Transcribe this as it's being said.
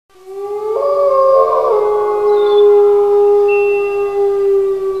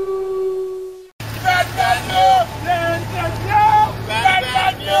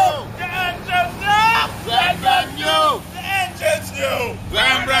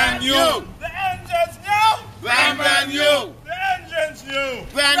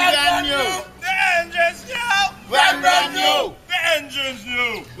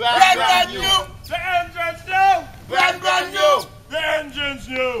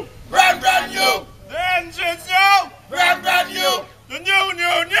new. Brand new. The engine's new. Brand new. The new.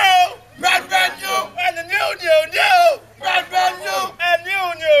 Brand new. And the new. Brand new. And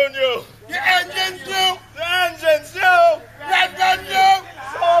new. The engine's new. The engine's new. Brand new.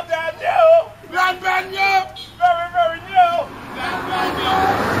 So damn new. Brand new. Very, very new. Brand new.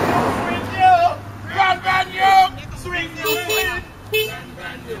 Sweet new. Brand new. Sweet new.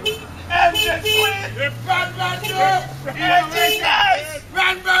 Engine sweet. Brand new. Engine nice.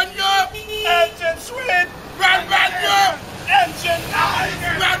 Brand new. Engine sweet. Brand new. Engine nice.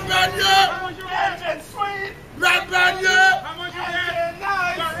 Brand new. Engine sweet. Brand new. Engine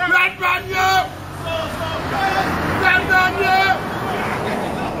nice. Brand new. So good. Brand new.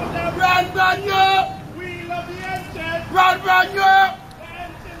 Brand new. We love the engine. Brand new. The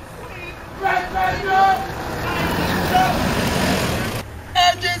engine sweet. Brand new.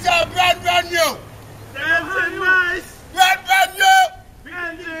 Engines are brand new. The engine nice. Brand new.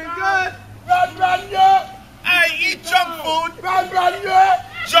 Engine good. Brand new. I eat junk food. Brand new.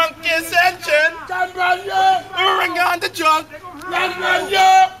 Junk is engine. Brand new. Bring on the junk. Brand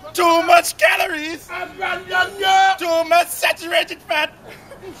new. Too much calories. Brand new. Too much saturated fat.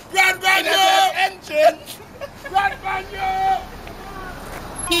 Brand In new. that engine. Brand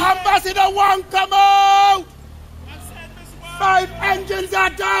new. Ambassador Wang, come out. 5 engines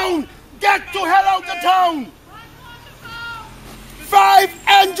are down. Get to hell out of town. 5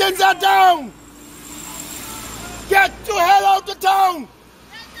 engines are down. Get to hell out of town.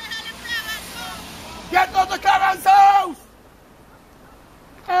 Get out of Clarence house.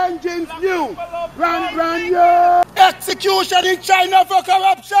 Engines new. Brand new. Execution in China for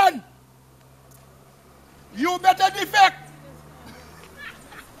corruption. You better defect.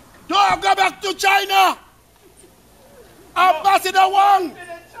 Don't go back to China. Ambassador Wang,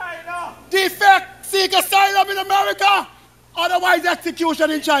 defect, seek asylum in America, otherwise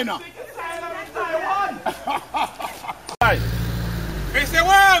execution in China. Mr.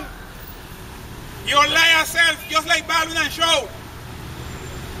 Wang, you lie yourself just like Baldwin and Show.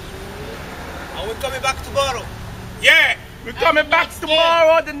 Are we coming back tomorrow? Yeah. We're coming back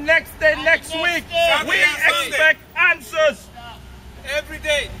tomorrow, the next day, next week. We expect answers. Every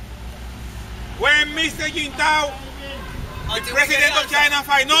day. When Mr. Jintao, the president of China,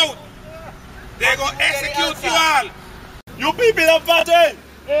 find out, they're going to execute you all. You people of Batty.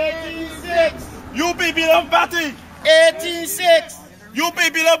 86. You people of Batty. 86. You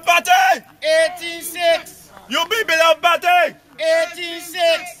people of Batty. 86. You people of Batty.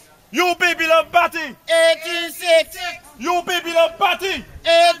 86. You people of Batty. 86. You people of Batty.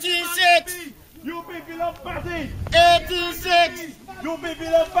 86. You people of Batty. 86. You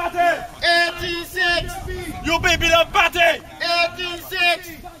people of Batty. 86. You people of Batty. 86.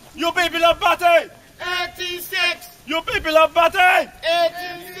 You people of Batty. 86. You people of Batty.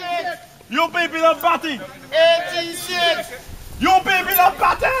 86. You people of Batty. 86. You people of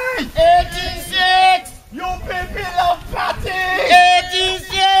Batty. 86. You people of Batty.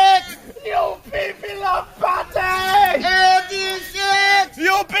 86. You people of Batty. 86.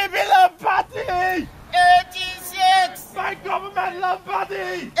 You people of Batty. 86. My government love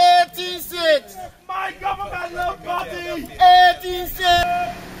Batty. 86. My government love Batty. 86.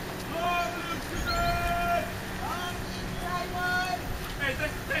 Hey,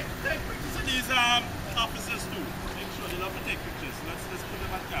 take pictures of these officers too. Make sure they love to take pictures. Let's put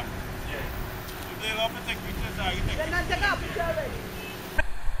them on camera. Yeah. If they love to take pictures, you take pictures.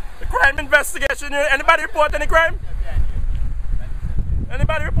 The crime investigation. Anybody report any crime?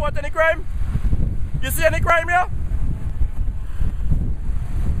 Anybody report any crime? You see any crime here?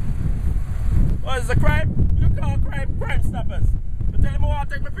 What is the crime? You call crime stoppers. You tell them I want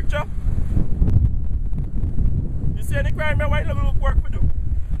to take my picture. You see any crime here? Why you look work for do?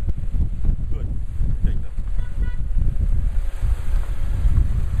 Good. Take them.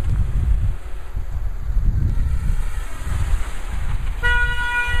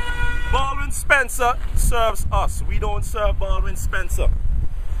 Baldwin Spencer serves us. We don't serve Baldwin Spencer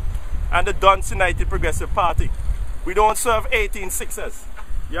and the Dunce United Progressive Party. We don't serve 18-6ers.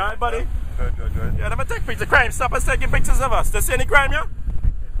 You alright, buddy? Good. Yeah, let me take pictures. Crime stoppers taking pictures of us. Does see any crime here?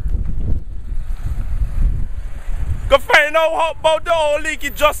 Go find out about the old leaky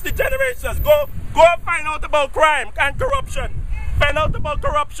justice generations. Go and find out about crime and corruption. Find out about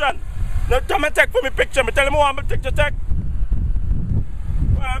corruption. Now come and take for me picture. Me tell him I want me picture take.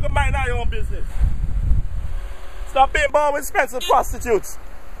 Well, I'm gonna mind your own business. Stop being Baldwin Spencer prostitutes.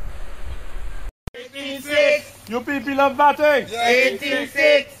 86. You people of Batty.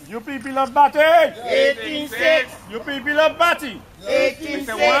 18-6. You people of Batty. 18-6. You people of Batty.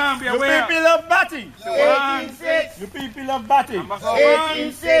 18-6. You people of Batty. 18-6. You people of Batty.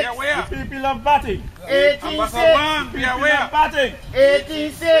 18-6. You people of Batty. 18-6. Be aware. Batty.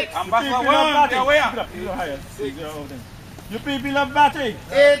 18-6. Ambassador One, be aware. You people of Batty.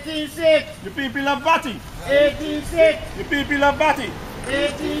 18-6. You people of Batty. 18-6. You people of Batty.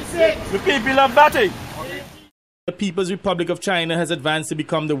 18-6. You people of Batty. The People's Republic of China has advanced to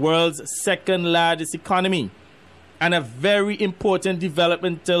become the world's second largest economy and a very important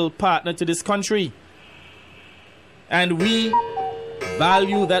developmental partner to this country. And we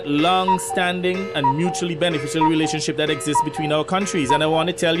value that long-standing and mutually beneficial relationship that exists between our countries. And I want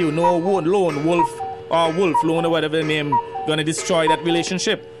to tell you, no lone wolf or wolf, lone or whatever the name, gonna destroy that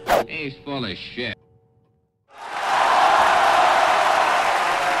relationship. He's full of shit.